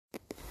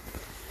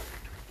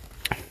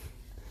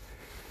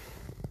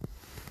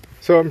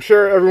So I'm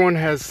sure everyone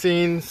has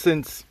seen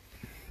since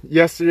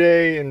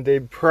yesterday and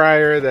the day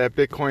prior that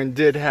Bitcoin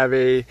did have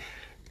a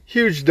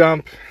huge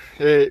dump.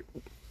 It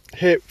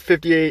hit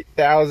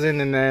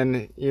 58,000 and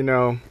then,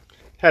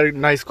 had a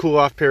nice cool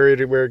off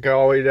period where it got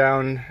all the way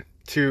down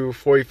to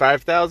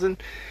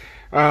 45,000.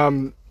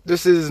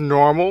 This is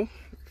normal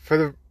for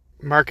the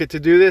market to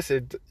do this.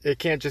 It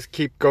can't just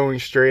keep going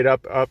straight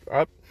up, up,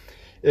 up.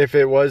 If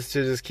it was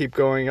to just keep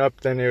going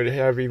up, then it would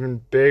have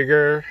even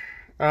bigger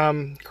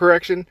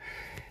correction.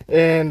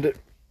 And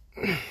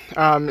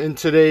in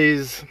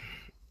today's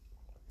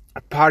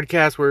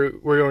podcast,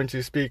 we're going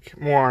to speak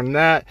more on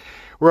that.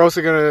 We're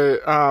also going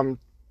to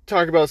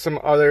talk about some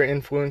other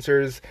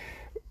influencers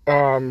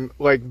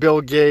like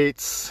Bill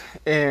Gates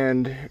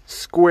and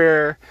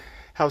Square,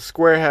 how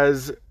Square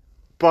has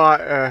bought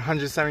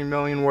 170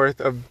 million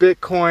worth of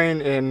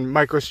Bitcoin, and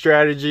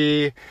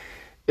MicroStrategy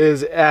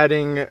is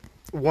adding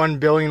 1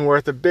 billion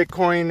worth of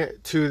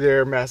Bitcoin to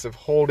their massive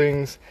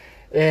holdings.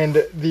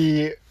 And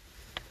the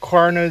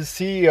Klarna's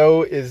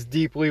CEO is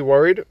deeply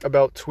worried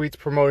about tweets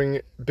promoting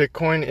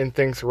Bitcoin and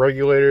thinks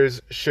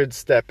regulators should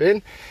step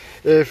in.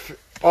 If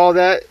all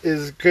that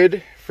is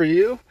good for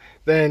you,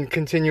 then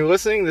continue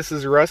listening. This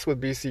is Russ with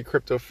BC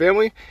Crypto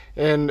Family,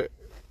 and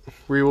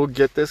we will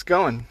get this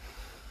going.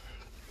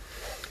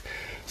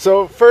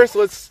 So first,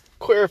 let's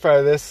clarify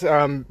this.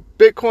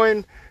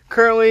 Bitcoin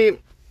currently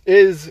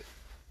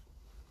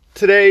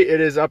today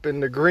it is up in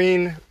the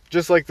green,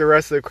 just like the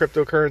rest of the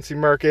cryptocurrency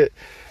market.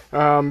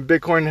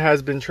 Bitcoin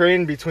has been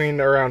trading between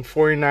around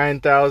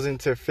 $49,000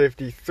 to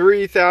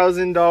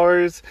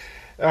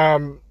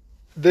 $53,000.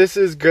 This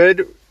is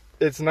good.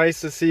 It's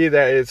nice to see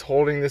that it's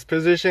holding this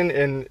position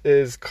and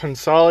is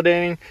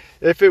consolidating.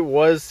 If it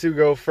was to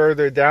go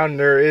further down,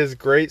 there is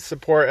great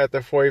support at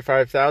the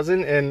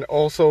 45,000 and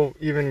also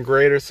even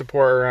greater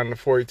support around the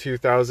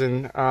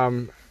 42,000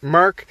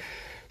 mark.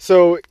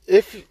 So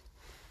if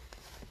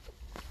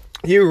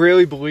you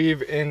really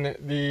believe in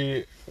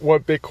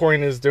what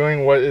Bitcoin is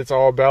doing, what it's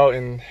all about,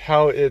 and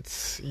how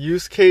its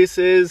use case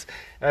is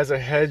as a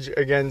hedge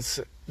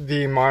against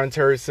the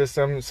monetary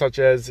system, such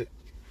as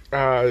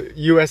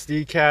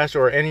USD cash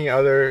or any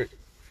other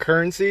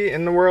currency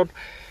in the world,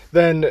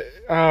 then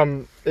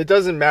it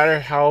doesn't matter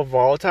how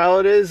volatile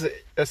it is.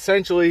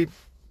 Essentially,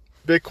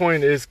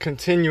 Bitcoin is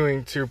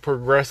continuing to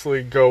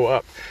progressively go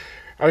up.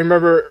 I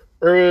remember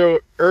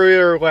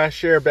earlier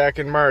last year, back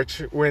in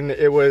March, when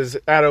it was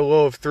at a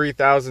low of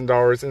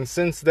 $3,000, and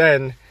since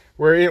then,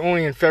 we're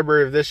only in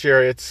February of this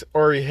year, it's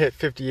already hit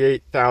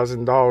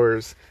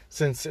 $58,000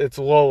 since its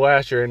low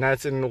last year, and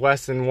that's in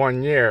less than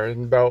 1 year.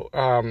 And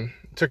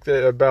took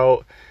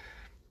about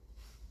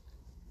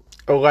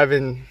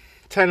 11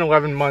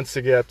 months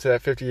to get up to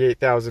that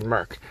 58,000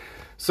 mark.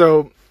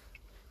 So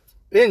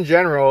in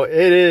general, it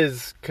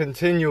is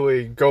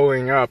continually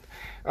going up.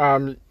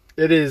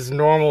 It is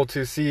normal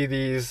to see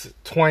these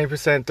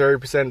 20%,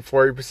 30%,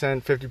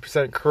 40%,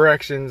 50%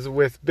 corrections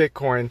with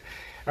Bitcoin.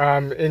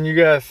 And you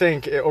gotta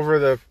think, over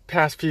the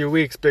past few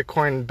weeks,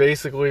 Bitcoin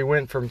basically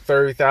went from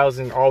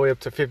 30,000 all the way up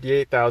to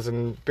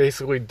 58,000,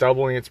 basically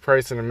doubling its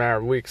price in a matter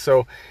of weeks.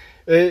 So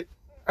there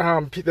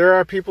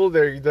are people,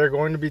 they're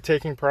going to be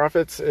taking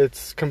profits.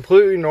 It's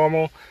completely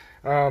normal.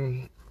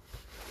 And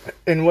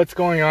what's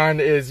going on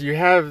is you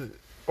have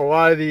a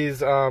lot of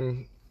these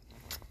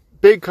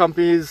big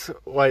companies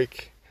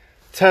like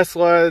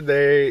Tesla.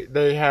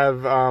 They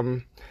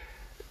have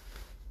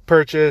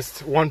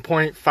purchased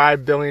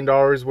 $1.5 billion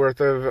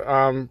worth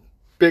of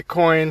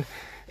Bitcoin,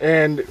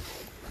 and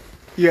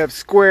you have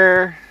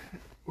Square,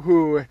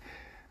 who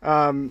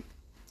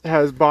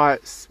has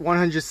bought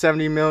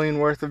 170 million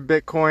worth of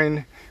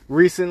Bitcoin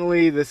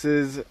recently. This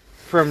is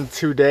from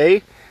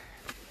today.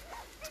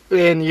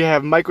 And you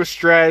have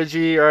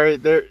MicroStrategy. All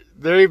right,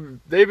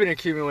 they've been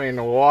accumulating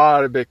a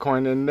lot of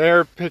Bitcoin, and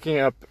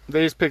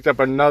they just picked up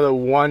another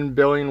 1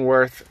 billion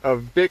worth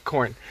of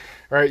Bitcoin.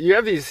 All right, you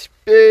have these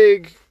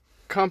big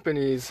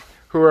companies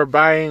who are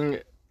buying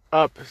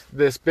up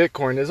this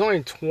Bitcoin. There's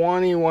only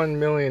 21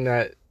 million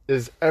that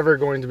is ever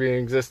going to be in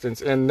existence,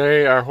 and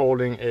they are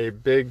holding a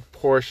big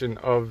portion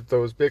of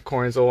those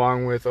Bitcoins,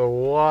 along with a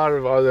lot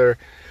of other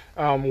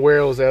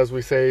whales, as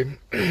we say,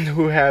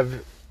 who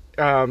have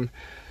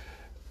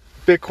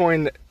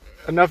Bitcoin,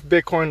 enough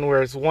Bitcoin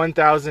where it's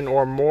 1,000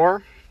 or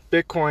more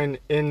Bitcoin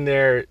in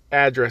their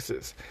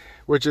addresses,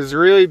 which is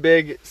really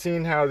big,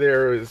 seeing how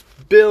there is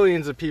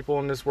billions of people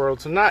in this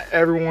world. So not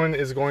everyone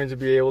is going to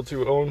be able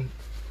to own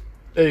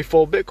a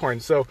full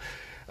Bitcoin. So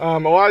a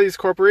lot of these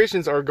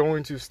corporations are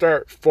going to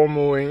start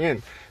FOMOing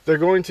in. They're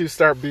going to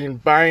start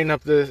buying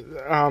up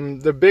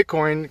the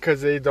Bitcoin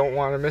because they don't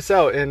want to miss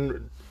out.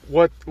 And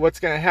what's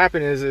going to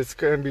happen is it's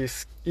going to be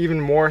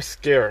even more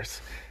scarce.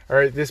 All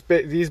right, these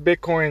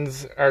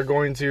Bitcoins are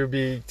going to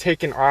be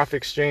taken off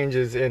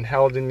exchanges and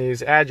held in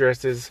these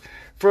addresses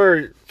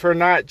for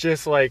not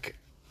just like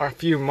a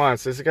few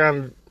months. It's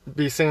going to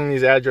be sitting in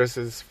these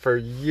addresses for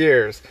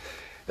years.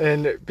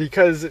 And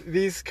because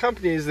these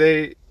companies,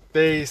 they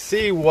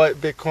see what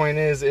Bitcoin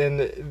is, and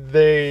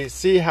they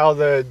see how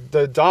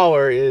the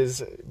dollar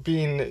is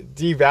being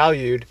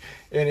devalued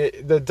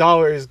and the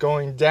dollar is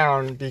going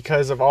down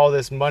because of all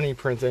this money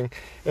printing,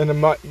 and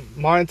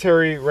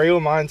the regular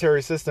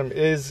monetary system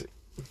is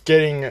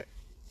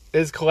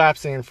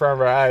collapsing in front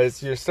of our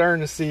eyes. You're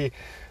starting to see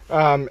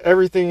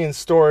everything in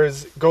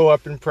stores go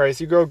up in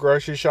price. You go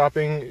grocery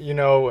shopping,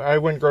 I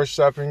went grocery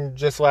shopping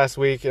just last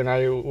week, and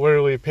I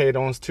literally paid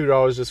almost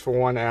 $2 just for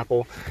one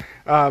apple.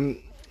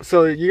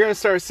 So you're going to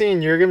start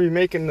seeing you're going to be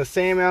making the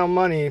same amount of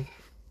money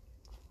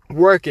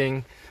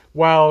working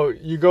while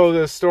you go to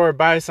the store,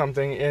 buy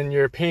something, and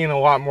you're paying a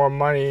lot more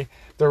money.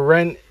 The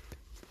rent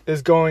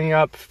is going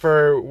up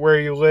for where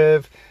you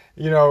live,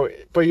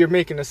 but you're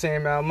making the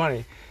same amount of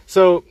money.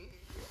 So,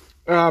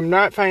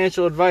 not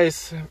financial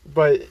advice,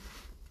 but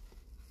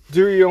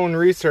do your own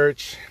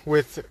research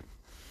with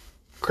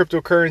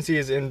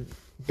cryptocurrencies and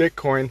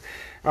Bitcoin.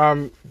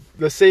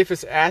 The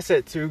safest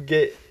asset to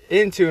get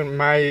into, in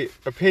my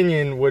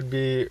opinion, would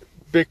be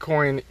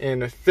Bitcoin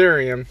and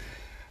Ethereum.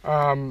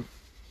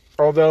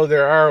 Although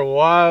there are a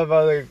lot of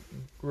other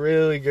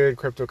really good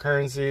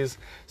cryptocurrencies,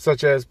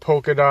 such as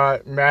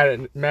Polkadot,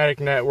 Matic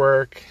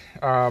Network,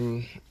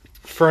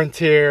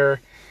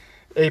 Frontier,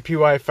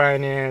 APY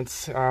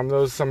Finance.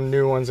 Those are some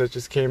new ones that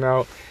just came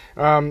out.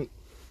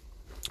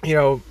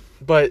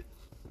 But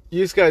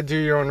you just got to do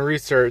your own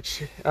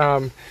research.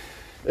 And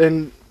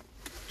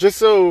just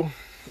so,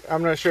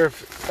 I'm not sure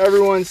if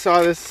everyone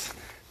saw this,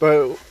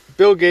 but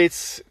Bill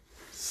Gates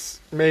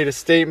made a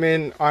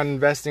statement on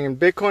investing in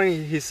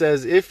Bitcoin. He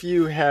says, if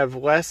you have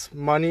less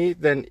money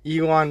than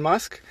Elon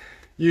Musk,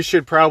 you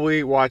should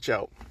probably watch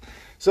out.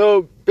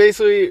 So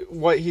basically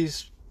what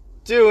he's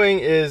doing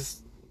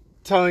is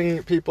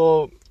telling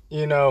people,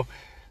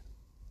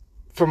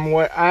 from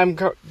what I'm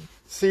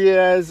see it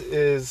as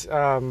is,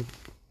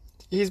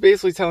 he's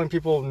basically telling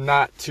people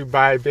not to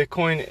buy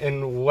Bitcoin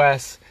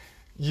unless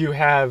you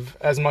have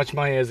as much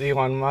money as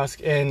Elon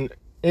Musk. And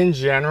in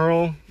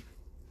general,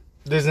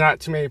 there's not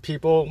too many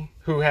people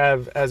who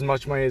have as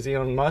much money as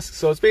Elon Musk.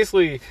 So it's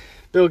basically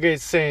Bill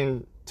Gates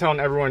telling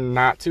everyone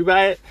not to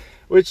buy it,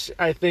 which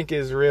I think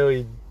is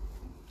really,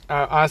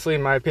 honestly,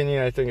 in my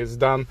opinion, I think is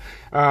dumb.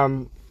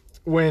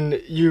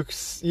 When you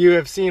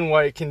have seen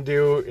what it can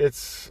do,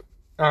 it's,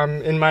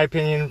 in my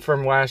opinion,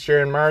 from last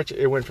year in March,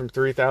 it went from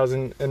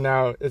 3,000 and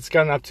now it's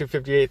gotten up to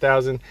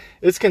 58,000.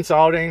 It's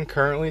consolidating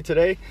currently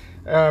today,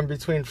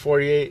 between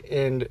 48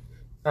 and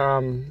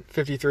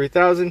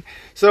 53,000.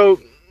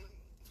 So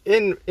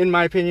in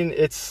my opinion,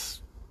 this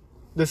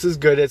is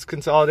good. It's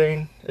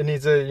consolidating. It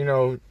needs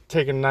to,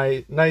 take a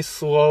nice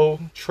slow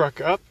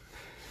truck up.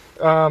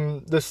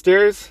 The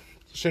stairs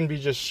shouldn't be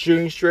just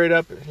shooting straight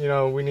up.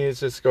 We need to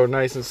just go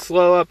nice and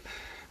slow up.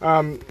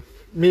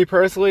 Me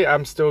personally,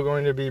 I'm still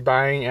going to be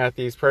buying at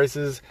these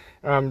prices.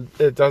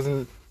 It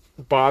doesn't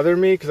bother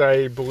me because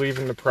I believe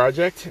in the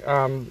project.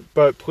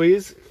 But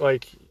please,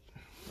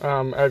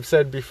 I've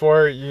said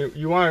before,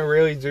 you want to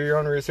really do your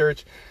own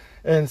research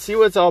and see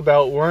what it's all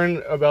about.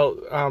 Learn about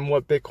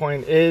what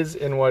Bitcoin is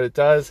and what it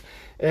does,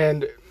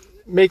 and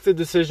make the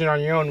decision on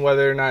your own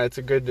whether or not it's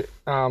a good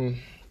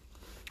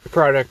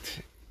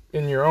product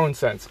in your own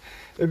sense.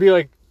 It'd be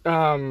like,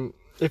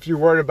 if you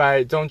were to buy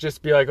it, don't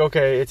just be like,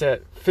 okay, it's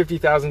at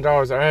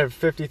 $50,000. I have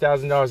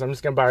 $50,000. I'm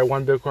just gonna buy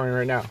one Bitcoin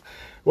right now.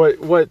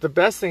 What the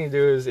best thing to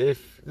do is,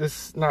 if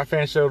this is not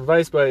financial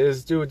advice, but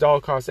is do a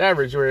dollar cost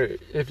average, where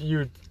if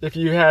you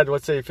had,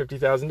 let's say,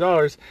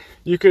 $50,000,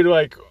 you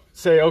could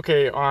say,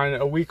 okay, on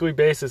a weekly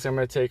basis, I'm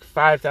going to take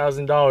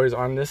 $5,000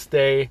 on this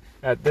day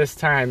at this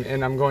time,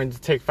 and I'm going to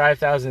take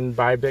 $5,000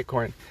 buy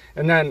Bitcoin.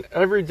 And then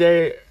every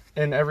day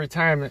and every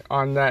time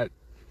on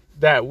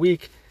that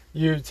week,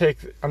 you take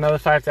another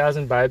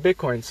 $5,000 buy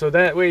Bitcoin. So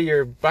that way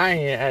you're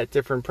buying it at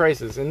different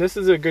prices. And this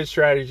is a good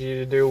strategy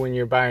to do when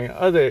you're buying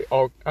other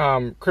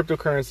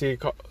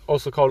cryptocurrency,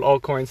 also called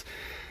altcoins,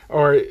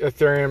 or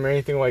Ethereum, or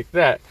anything like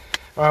that.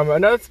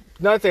 Another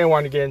thing I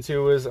wanted to get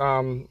into is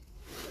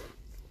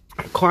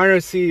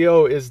Klarna's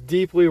CEO is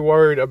deeply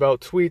worried about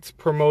tweets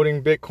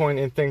promoting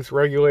Bitcoin and thinks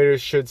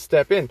regulators should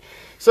step in.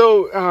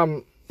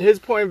 So his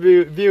point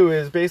of view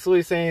is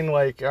basically saying,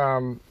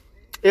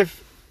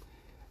 if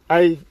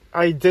I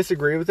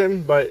disagree with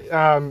him, but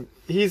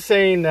he's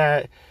saying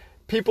that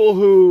people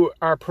who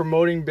are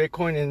promoting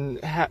Bitcoin and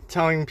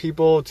telling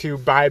people to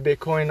buy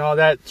Bitcoin and all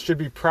that should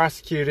be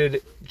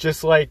prosecuted,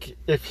 just like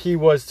if he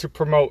was to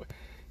promote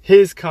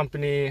his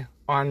company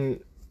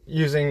on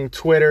using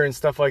Twitter and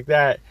stuff like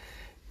that.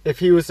 If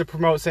he was to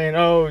promote saying,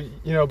 oh,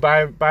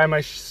 buy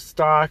my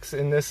stocks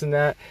and this and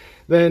that,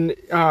 then,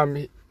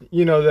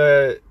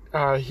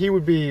 he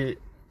would be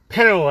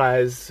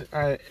penalized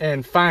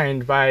and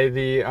fined by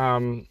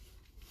the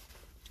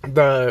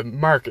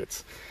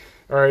markets,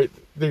 all right,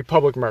 the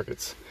public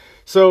markets.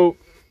 So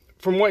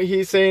from what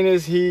he's saying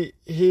is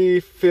he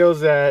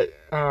feels that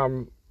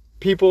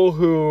people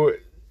who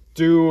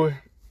do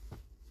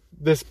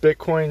this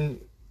Bitcoin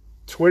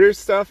Twitter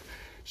stuff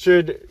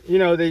should,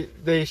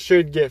 they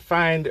should get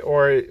fined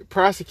or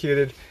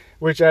prosecuted,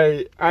 which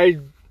I'd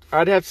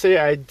have to say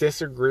I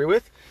disagree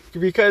with,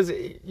 because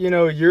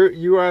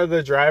you are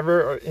the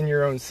driver in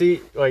your own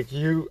seat. Like,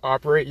 you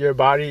operate your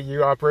body,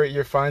 you operate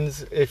your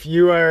funds. If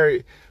you are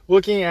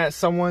looking at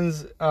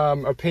someone's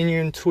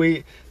opinion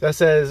tweet that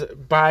says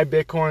buy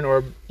Bitcoin,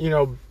 or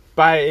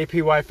buy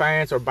APY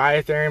Finance, or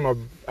buy Ethereum,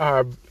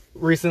 or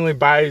recently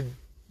buy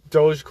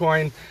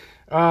Dogecoin,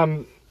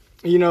 and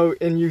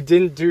you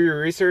didn't do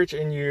your research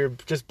and you're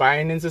just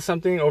buying into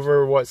something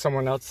over what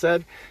someone else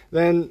said,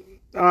 then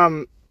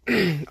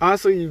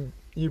honestly,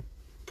 you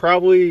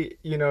probably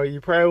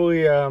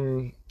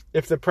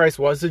if the price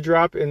was to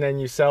drop and then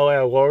you sell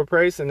at a lower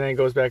price and then it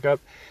goes back up,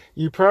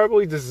 you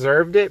probably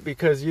deserved it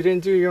because you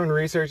didn't do your own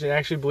research and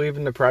actually believe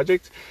in the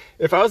project.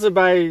 If I was to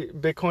buy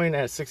Bitcoin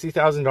at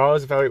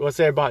 $60,000, let's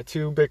say I bought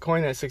 2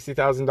 Bitcoin at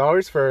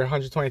 $60,000 for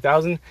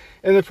 $120,000,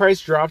 and the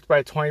price dropped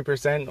by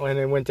 20% and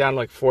it went down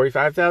like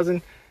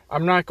 $45,000,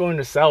 I'm not going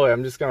to sell it.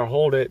 I'm just going to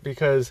hold it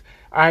because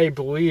I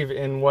believe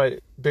in what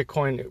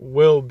Bitcoin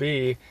will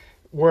be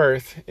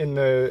worth in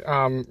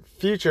the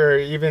future,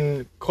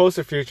 even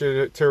closer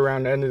future to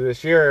around the end of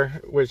this year,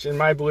 which in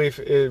my belief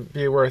it'd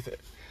be worth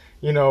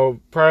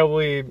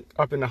probably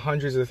up in the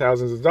hundreds of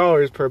thousands of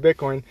dollars per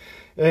Bitcoin.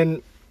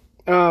 And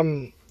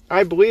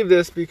I believe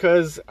this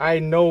because I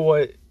know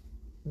what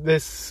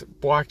this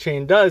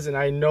blockchain does and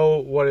I know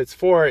what it's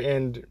for,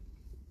 and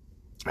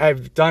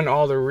I've done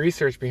all the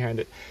research behind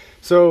it.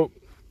 So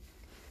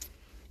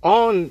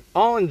all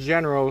in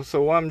general,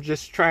 so what I'm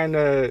just trying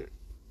to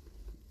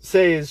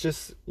say is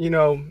just,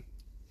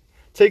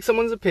 take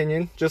someone's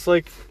opinion, just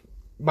like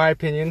my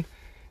opinion,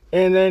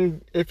 and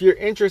then if you're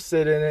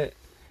interested in it,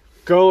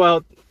 go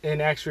out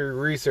and actually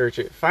research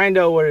it, find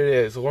out what it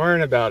is,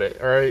 learn about it.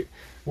 All right,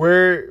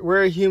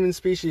 we're a human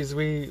species.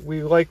 We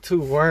like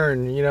to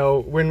learn.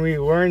 When we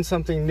learn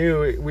something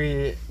new,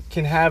 we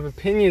can have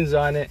opinions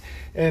on it,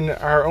 and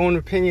our own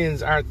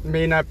opinions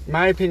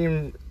my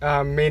opinion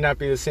may not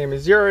be the same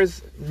as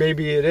yours.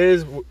 Maybe it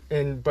is,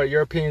 but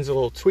your opinion's a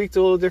little tweaked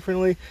a little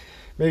differently.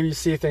 Maybe you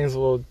see things a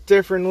little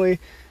differently,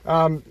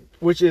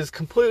 which is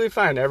completely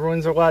fine.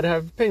 Everyone's allowed to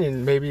have an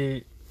opinion.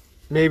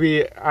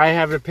 Maybe I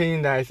have an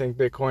opinion that I think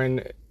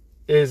Bitcoin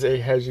is a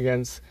hedge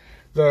against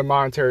the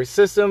monetary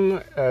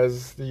system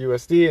as the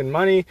USD and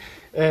money,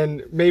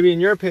 and maybe in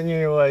your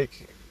opinion you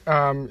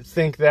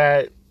think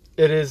that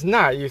it is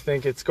not. You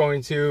think it's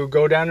going to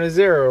go down to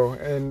zero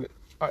and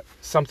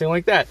something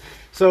like that.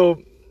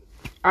 So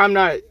I'm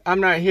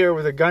not here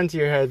with a gun to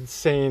your head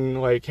saying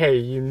like, hey,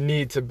 you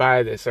need to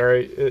buy this. All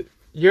right,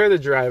 you're the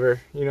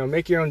driver.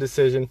 Make your own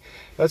decision.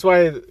 That's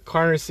why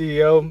Klarna's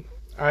CEO,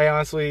 I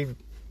honestly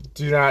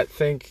do not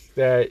think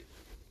that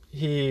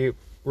he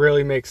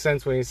really makes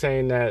sense when he's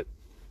saying that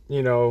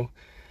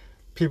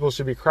people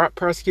should be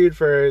prosecuted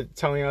for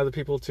telling other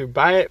people to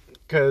buy it,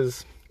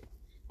 because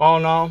all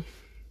in all,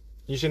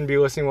 you shouldn't be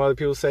listening to what other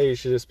people say. You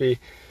should just be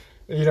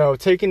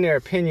taking their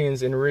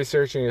opinions and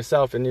researching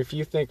yourself. And if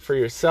you think for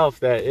yourself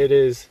that it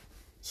is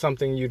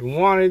something you'd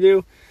want to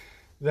do,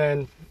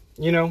 then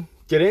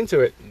get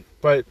into it.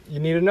 But you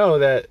need to know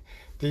that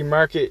the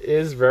market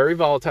is very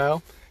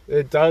volatile.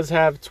 It does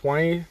have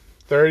 20,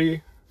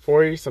 30,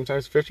 40,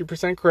 sometimes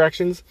 50%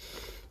 corrections.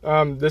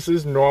 This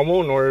is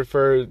normal in order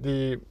for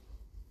the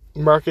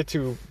market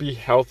to be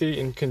healthy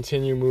and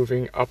continue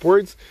moving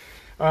upwards.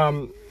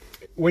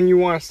 When you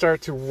want to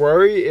start to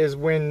worry is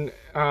when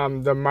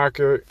the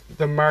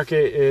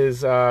market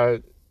is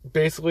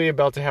basically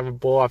about to have a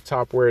bull off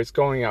top where it's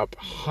going up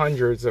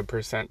hundreds of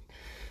percent,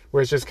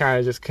 where it's just kind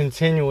of just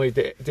continually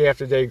day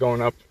after day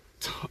going up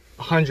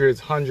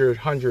hundreds.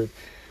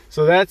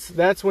 So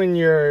that's when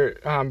you're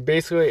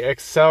basically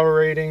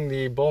accelerating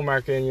the bull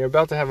market and you're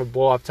about to have a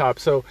bull off top.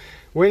 So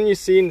when you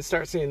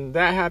start seeing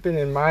that happen,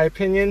 in my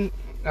opinion,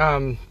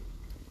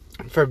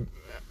 for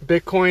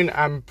Bitcoin,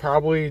 I'm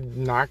probably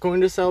not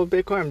going to sell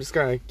Bitcoin. I'm just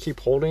going to keep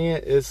holding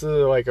it. This is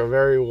like a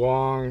very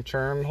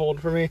long-term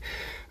hold for me.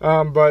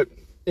 But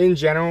in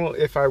general,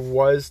 if I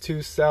was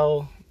to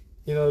sell,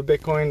 the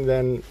Bitcoin,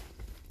 then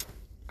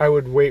I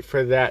would wait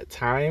for that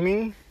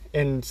timing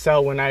and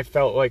sell when I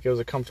felt like it was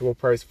a comfortable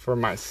price for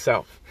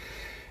myself.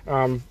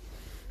 All in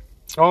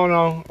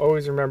all,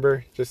 always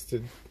remember just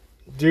to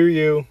do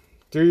your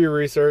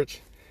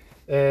research,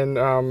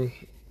 and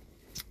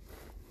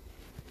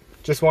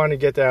just wanted to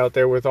get that out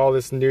there with all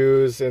this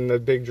news and the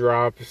big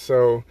drop,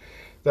 so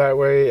that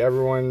way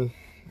everyone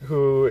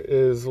who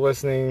is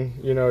listening,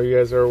 you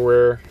guys are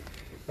aware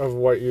of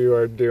what you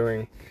are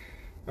doing.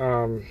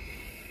 Other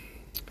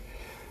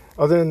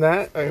than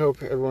that, I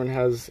hope everyone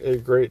has a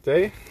great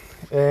day,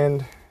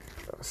 and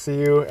see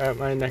you at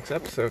my next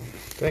episode.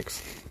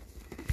 Thanks.